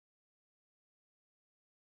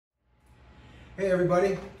Hey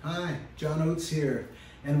everybody, hi, John Oates here,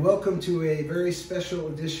 and welcome to a very special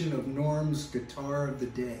edition of Norm's Guitar of the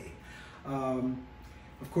Day.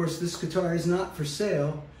 Of course, this guitar is not for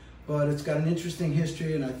sale, but it's got an interesting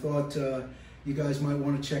history, and I thought you guys might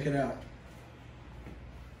want to check it out.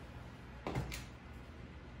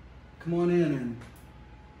 Come on in. And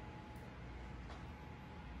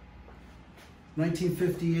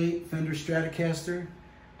 1958 Fender Stratocaster.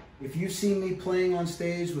 If you've seen me playing on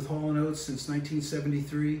stage with Hall and Oates since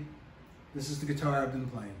 1973, this is the guitar I've been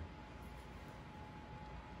playing.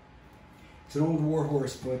 It's an old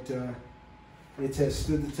warhorse, but it has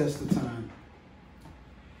stood the test of time.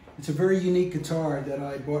 It's a very unique guitar that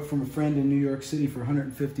I bought from a friend in New York City for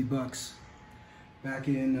 150 bucks back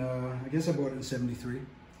in, I guess I bought it in 73.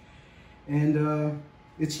 And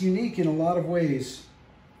it's unique in a lot of ways,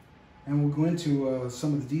 and we'll go into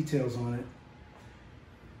some of the details on it.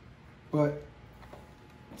 But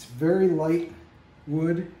it's very light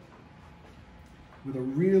wood with a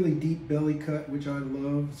really deep belly cut, which I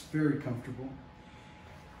love. It's very comfortable.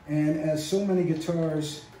 And as so many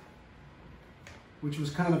guitars, which was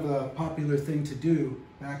kind of a popular thing to do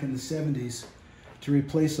back in the 70s, to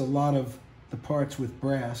replace a lot of the parts with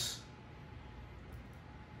brass.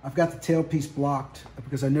 I've got the tailpiece blocked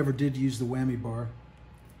because I never did use the whammy bar.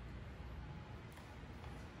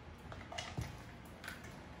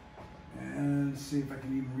 And let's see if I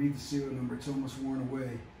can even read the serial number. It's almost worn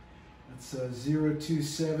away. That's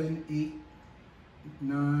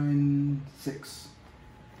 027896.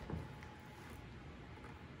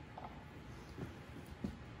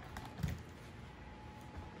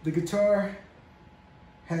 The guitar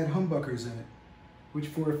had humbuckers in it, which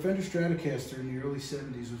for a Fender Stratocaster in the early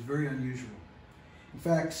 70s was very unusual. In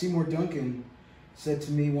fact, Seymour Duncan said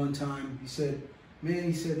to me one time, he said, "Man,"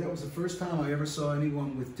 he said, "that was the first time I ever saw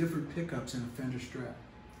anyone with different pickups in a Fender Strat."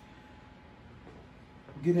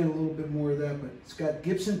 We'll get in a little bit more of that, but it's got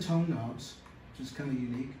Gibson tone knobs, which is kind of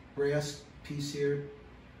unique. Brass piece here,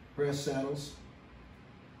 brass saddles.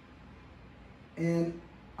 And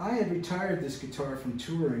I had retired this guitar from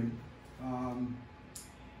touring,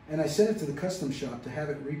 and I sent it to the custom shop to have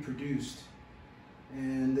it reproduced.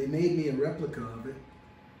 And they made me a replica of it.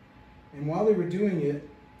 And while they were doing it,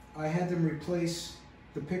 I had them replace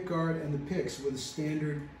the pickguard and the picks with a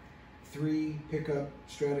standard 3 pickup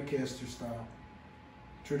Stratocaster style,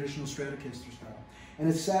 traditional Stratocaster style. And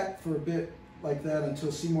it sat for a bit like that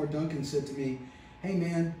until Seymour Duncan said to me, "Hey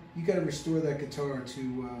man, you got to restore that guitar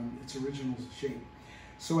to its original shape."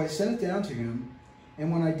 So I sent it down to him,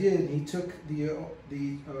 and when I did, he took the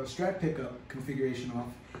Strat pickup configuration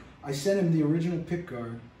off. I sent him the original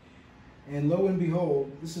pickguard. And lo and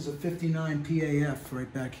behold, this is a 59 PAF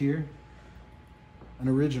right back here, an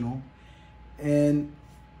original. And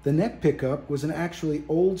the neck pickup was an actually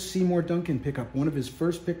old Seymour Duncan pickup, one of his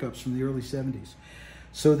first pickups from the early 70s.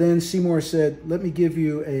 So then Seymour said, "Let me give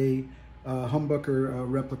you a humbucker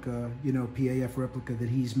replica, PAF replica that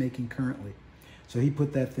he's making currently." So he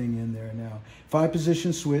put that thing in there now.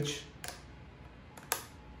 5-position switch.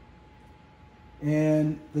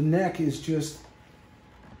 And the neck is just,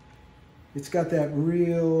 it's got that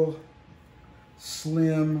real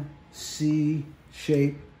slim C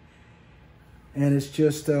shape, and it's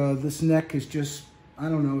just this neck is just, I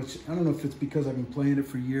don't know if it's because I've been playing it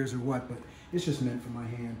for years or what, but it's just meant for my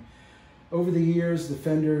hand. Over the years, the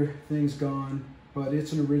Fender thing's gone, but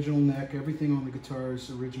it's an original neck. Everything on the guitar is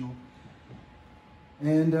original,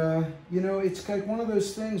 and it's like one of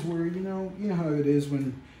those things where you know how it is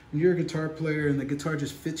when you're a guitar player and the guitar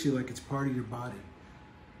just fits you like it's part of your body.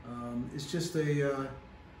 It's just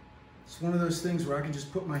it's one of those things where I can just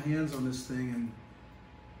put my hands on this thing and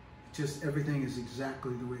just everything is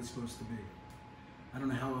exactly the way it's supposed to be. I don't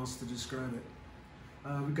know how else to describe it.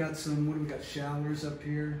 We've got some, what do we got, showers up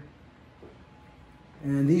here.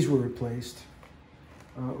 And these were replaced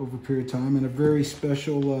over a period of time, and a very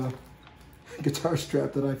special guitar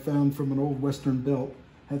strap that I found from an old Western belt.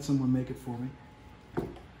 Had someone make it for me.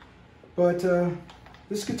 But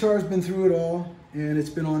this guitar has been through it all, and it's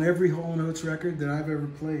been on every Hall and Oates record that I've ever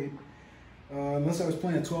played. Unless I was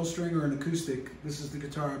playing a 12-string or an acoustic, this is the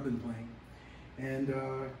guitar I've been playing. And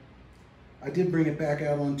I did bring it back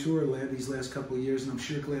out on tour these last couple of years, and I'm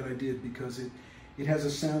sure glad I did, because it has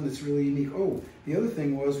a sound that's really unique. Oh, the other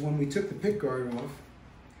thing was, when we took the pickguard off,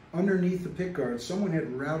 underneath the pickguard, someone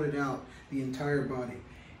had routed out the entire body.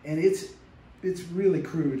 And it's really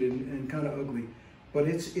crude and kind of ugly. But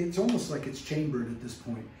it's almost like it's chambered at this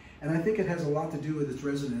point. And I think it has a lot to do with its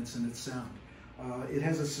resonance and its sound. It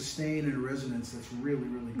has a sustain and a resonance that's really,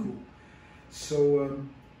 really cool. So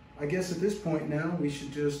I guess at this point now, we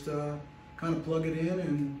should just kind of plug it in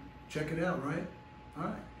and check it out, right? All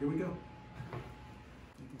right, here we go.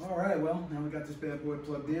 All right, well, now we got this bad boy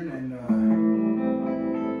plugged in, and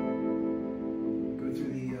go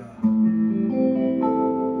through the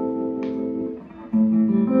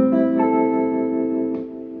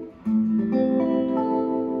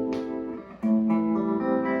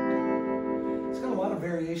it's got a lot of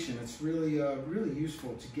variation. It's really really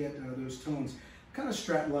useful to get those tones. Kind of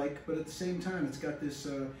Strat-like, but at the same time, it's got this,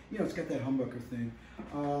 you know, it's got that humbucker thing.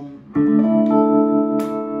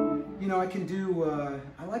 You know, I can do,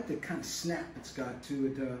 I like the kind of snap it's got to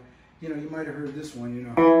it. You know, you might have heard this one, you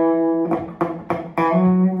know.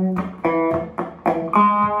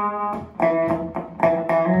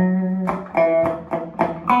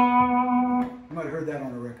 You might have heard that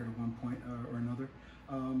on a record at one point or another.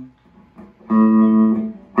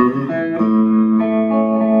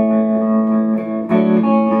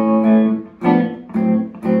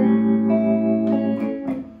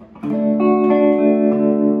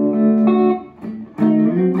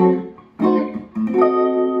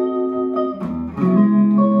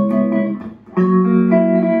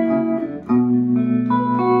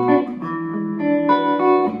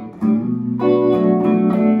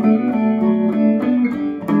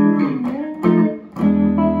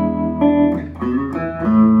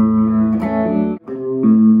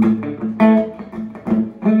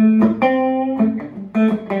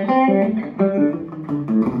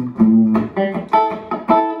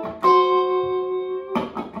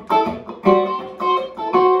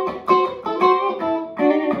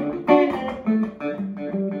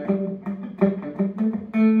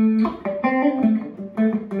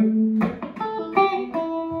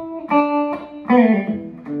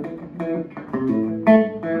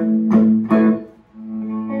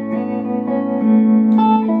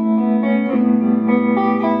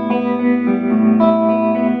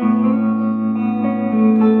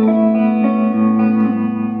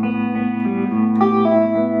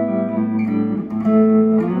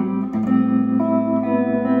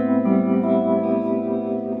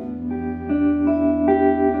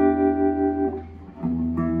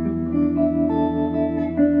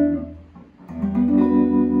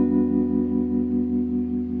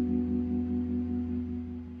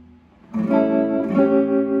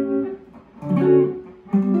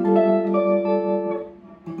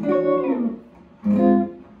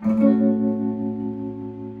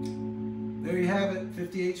 There you have it,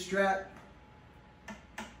 58 Strat,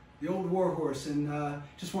 the old warhorse. And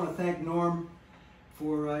just want to thank Norm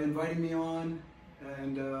for inviting me on,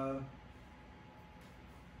 and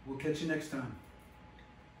we'll catch you next time.